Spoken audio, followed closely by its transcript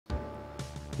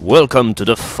Welcome to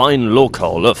the fine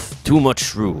locale of Too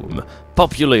Much Room.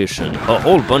 Population, a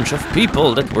whole bunch of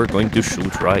people that we're going to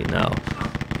shoot right now.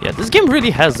 Yeah, this game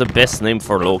really has the best name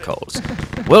for locales.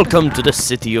 Welcome to the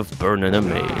city of Burn and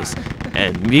Amaze.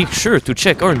 And make sure to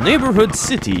check our neighborhood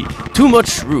city, Too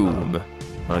Much Room.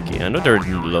 Okay, I know there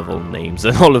are level names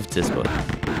and all of this, but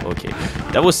okay,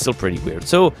 that was still pretty weird.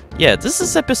 So, yeah, this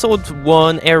is episode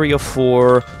 1, area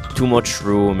 4, Too Much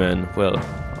Room, and, well,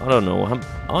 I don't know, I'm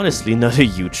honestly not a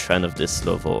huge fan of this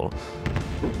level.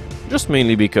 Just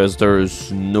mainly because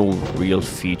there's no real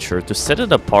feature to set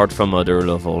it apart from other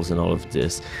levels and all of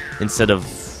this. Instead of,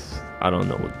 I don't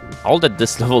know, all that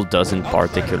this level does in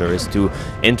particular is to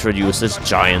introduce this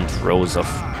giant rows of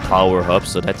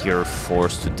power-ups so that you're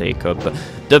forced to take up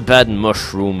the bad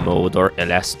mushroom mode or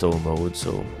elasto mode,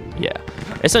 so yeah.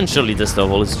 Essentially this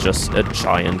level is just a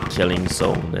giant killing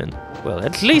zone and, well,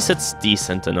 at least it's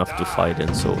decent enough to fight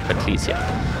in, so at least,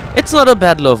 yeah. It's not a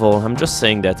bad level, I'm just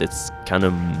saying that it's kind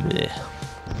of meh.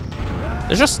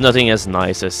 There's just nothing as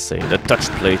nice as, say, the touch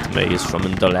plate maze from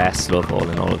the last level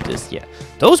and all of this, yeah.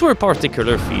 Those were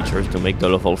particular features to make the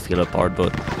level feel apart,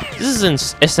 but this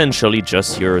is essentially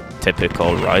just your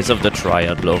typical Rise of the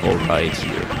Triad level right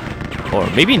here. Or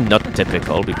maybe not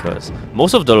typical, because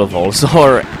most of the levels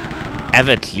have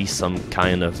at least some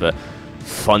kind of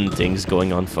fun things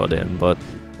going on for them, but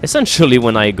essentially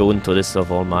when I go into this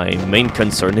level, my main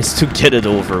concern is to get it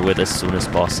over with as soon as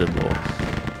possible.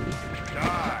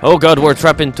 Oh god, we're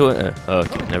trapped into it.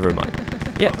 Okay, never mind.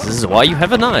 Yeah, this is why you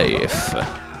have a knife.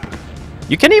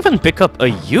 You can even pick up a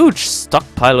huge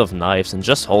stockpile of knives and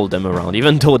just hold them around,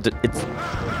 even though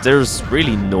there's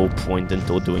really no point in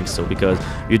doing so, because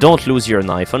you don't lose your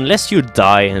knife unless you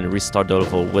die and restart the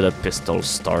level with a pistol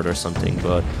start or something,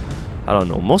 but I don't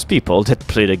know, most people that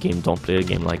play the game don't play the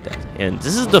game like that. And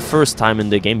this is the first time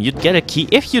in the game you'd get a key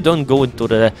if you don't go into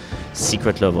the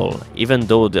secret level. Even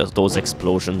though those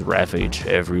explosions ravage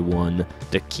everyone,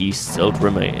 the keys still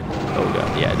remain. Oh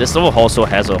god, yeah, this level also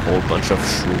has a whole bunch of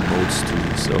shroom modes too,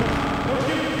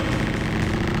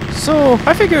 so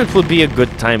I figured it would be a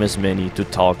good time as many to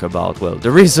talk about, well,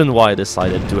 the reason why I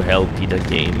decided to LP the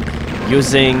game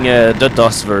using the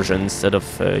DOS version instead of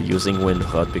using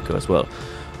WinHUD, because, well,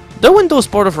 the Windows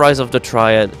port of Rise of the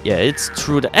Triad, yeah, it's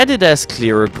true that it has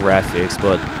clearer graphics,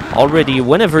 but already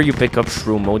whenever you pick up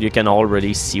Shroom mode, you can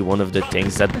already see one of the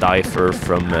things that differ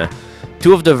from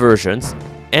two of the versions,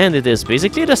 and it is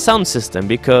basically the sound system,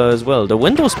 because, well, the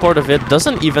Windows port of it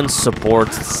doesn't even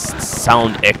support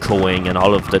sound echoing and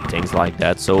all of the things like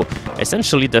that, so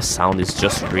essentially the sound is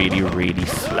just really, really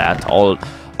flat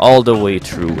all the way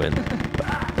through, and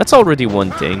that's already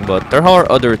one thing, but there are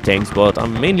other things, but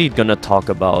I'm mainly gonna talk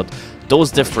about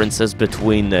those differences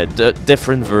between the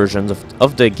different versions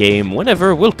of the game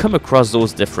whenever we'll come across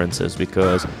those differences,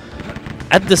 because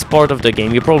at this part of the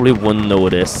game you probably wouldn't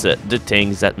notice the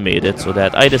things that made it, so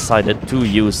that I decided to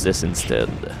use this instead.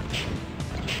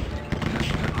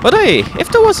 But hey, if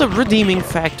there was a redeeming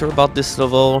factor about this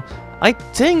level, I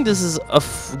think this is a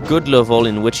good level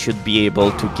in which you'd be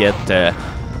able to get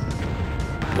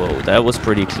whoa, that was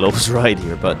pretty close right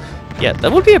here, but yeah,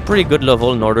 that would be a pretty good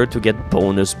level in order to get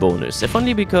bonus, if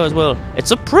only because, well,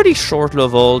 it's a pretty short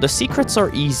level, the secrets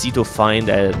are easy to find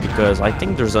because I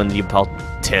think there's only about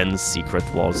 10 secret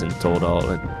walls in total,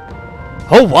 and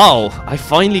oh wow, I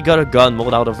finally got a gun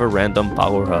mode out of a random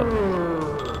power-up.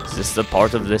 Is this the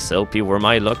part of this LP where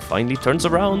my luck finally turns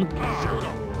around?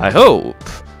 I hope.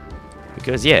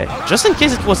 Because, yeah, just in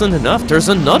case it wasn't enough, there's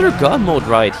another god mode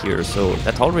right here, so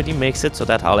that already makes it so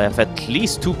that I'll have at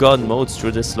least 2 god modes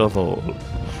through this level.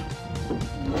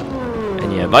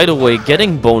 And yeah, by the way,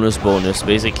 getting bonus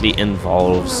basically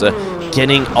involves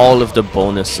getting all of the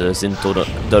bonuses into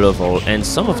the level, and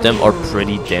some of them are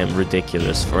pretty damn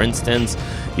ridiculous. For instance,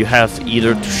 you have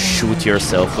either to shoot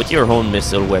yourself with your own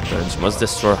missile weapons, must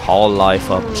destroy all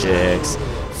life objects,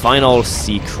 find all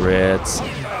secrets,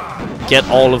 get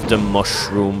all of the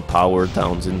mushroom power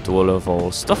downs into a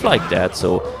level, stuff like that.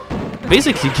 So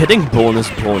basically getting bonus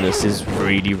is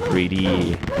really,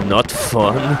 really not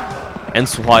fun.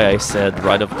 Hence why I said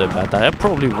right off the bat I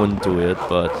probably wouldn't do it,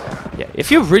 but yeah, if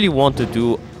you really want to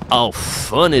do how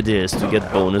fun it is to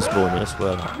get bonus,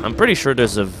 well, I'm pretty sure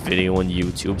there's a video on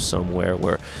YouTube somewhere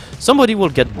where somebody will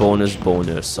get bonus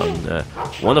on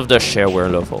one of the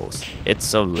shareware levels.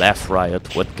 It's a laugh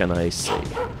riot, what can I say?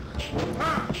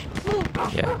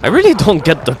 Yeah, I really don't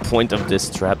get the point of this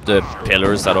trap, the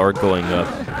pillars that are going up.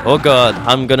 Oh god,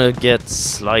 I'm gonna get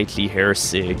slightly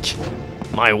hairsick.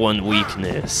 My one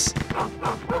weakness.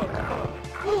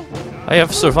 I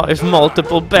have survived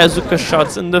multiple bazooka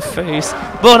shots in the face,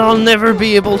 but I'll never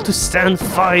be able to stand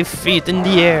 5 feet in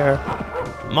the air.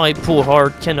 My poor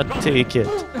heart cannot take it.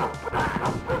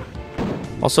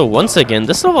 Also, once again,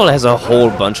 this level has a whole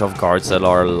bunch of guards that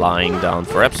are lying down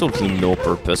for absolutely no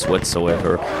purpose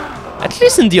whatsoever. At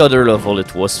least in the other level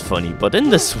it was funny, but in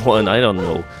this one, I don't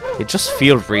know. It just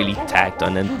feels really tacked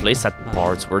on and placed at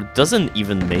parts where it doesn't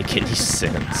even make any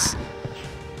sense.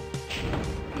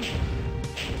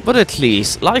 But at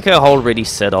least, like I already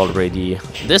said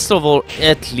this level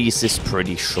at least is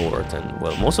pretty short, and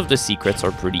well, most of the secrets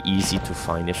are pretty easy to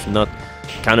find, if not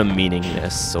kind of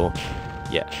meaningless, so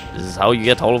yeah, this is how you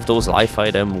get all of those life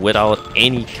items without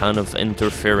any kind of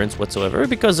interference whatsoever,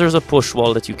 because there's a push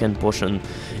wall that you can push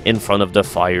in front of the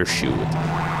fire chute.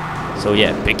 So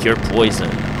yeah, pick your poison.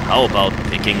 How about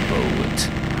picking both?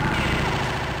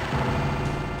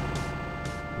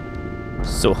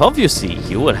 So obviously,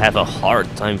 you would have a hard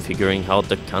time figuring out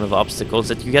the kind of obstacles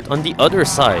that you get on the other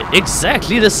side.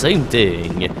 Exactly the same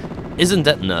thing. Isn't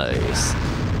that nice?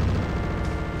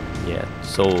 Yeah,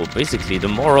 so basically the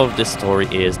moral of this story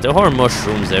is there are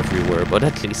mushrooms everywhere, but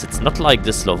at least it's not like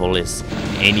this level is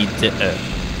any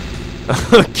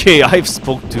okay, I've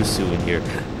spoke too soon here.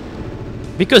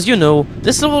 Because you know,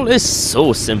 this level is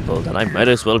so simple that I might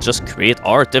as well just create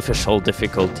artificial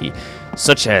difficulty,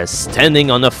 such as standing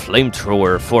on a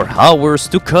flamethrower for hours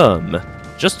to come,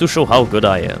 just to show how good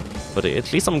I am. But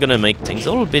at least I'm gonna make things a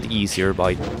little bit easier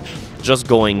by just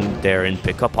going there and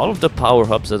pick up all of the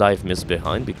power-ups that I've missed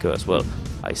behind, because, well,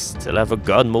 I still have a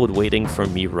god mode waiting for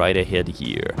me right ahead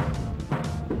here.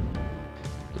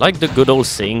 Like the good old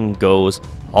saying goes,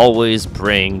 always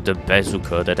bring the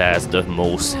bazooka that has the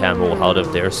most ammo out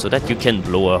of there so that you can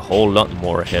blow a whole lot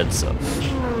more heads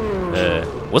off.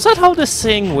 Was that how the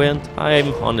saying went?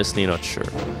 I'm honestly not sure.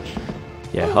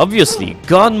 Yeah, obviously,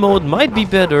 god mode might be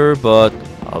better, but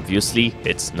obviously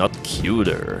it's not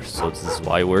cuter. So this is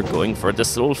why we're going for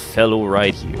this little fellow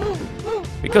right here.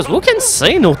 Because who can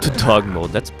say no to dog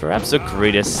mode? That's perhaps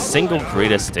the single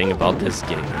greatest thing about this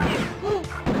game.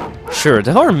 Sure,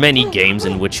 there are many games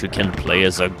in which you can play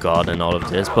as a god and all of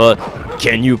this, but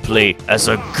can you play as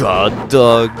a god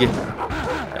dog?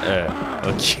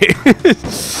 Okay.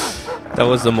 That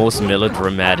was the most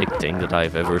melodramatic thing that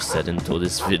I've ever said into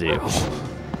this video.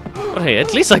 But hey,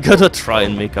 at least I gotta try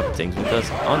and make up things, because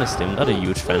honestly, I'm not a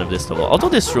huge fan of this level. Although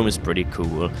this room is pretty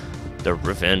cool. The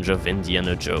Revenge of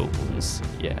Indiana Jones.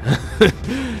 Yeah.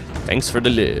 Thanks for the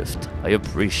lift. I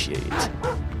appreciate.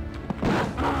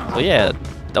 So yeah,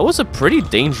 that was a pretty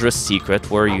dangerous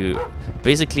secret where you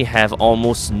basically have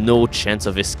almost no chance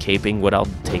of escaping without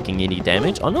taking any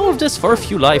damage. On all of this for a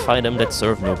few life items that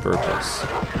serve no purpose.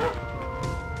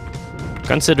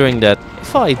 Considering that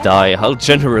if I die, I'll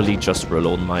generally just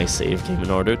reload my save game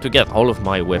in order to get all of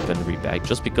my weaponry back,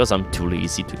 just because I'm too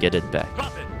lazy to get it back.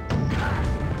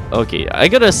 Okay, I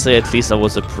gotta say at least that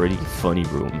was a pretty funny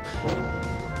room.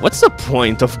 What's the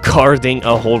point of guarding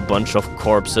a whole bunch of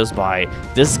corpses by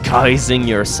disguising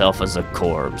yourself as a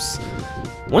corpse?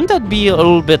 Wouldn't that be a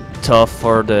little bit tough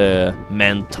for the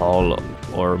mental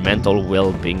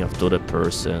well-being of the other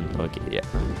person? Okay, yeah.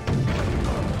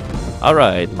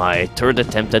 Alright, my third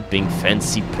attempt at being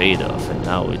fancy paid off, and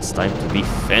now it's time to be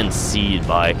fancied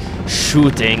by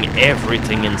shooting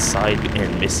everything inside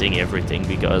and missing everything,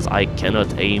 because I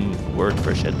cannot aim word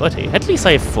for shit. But hey, at least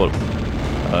I have full.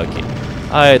 Okay,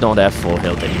 I don't have full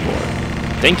health anymore.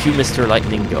 Thank you, Mr.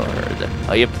 Lightning Guard.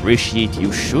 I appreciate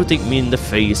you shooting me in the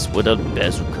face with a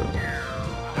bazooka.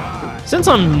 Since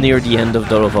I'm near the end of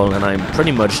the level and I'm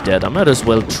pretty much dead, I might as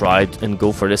well try and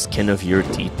go for the Skin of Your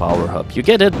Teeth power-up. You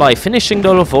get it by finishing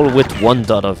the level with 1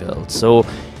 dot of health, so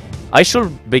I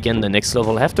should begin the next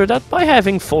level after that by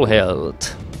having full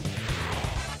health.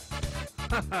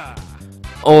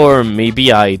 Or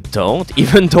maybe I don't,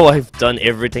 even though I've done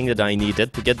everything that I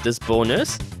needed to get this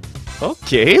bonus.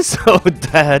 Okay, so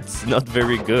that's not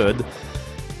very good.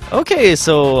 Okay,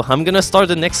 so I'm gonna start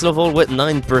the next level with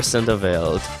 9% of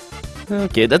health.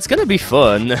 Okay, that's gonna be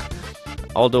fun.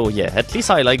 Although, yeah, at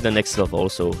least I like the next level,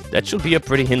 so that should be a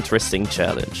pretty interesting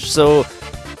challenge. So,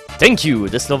 thank you,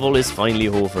 this level is finally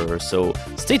over, so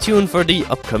stay tuned for the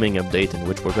upcoming update in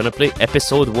which we're gonna play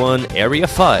Episode 1, Area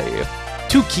 5,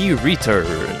 2 Key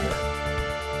Return.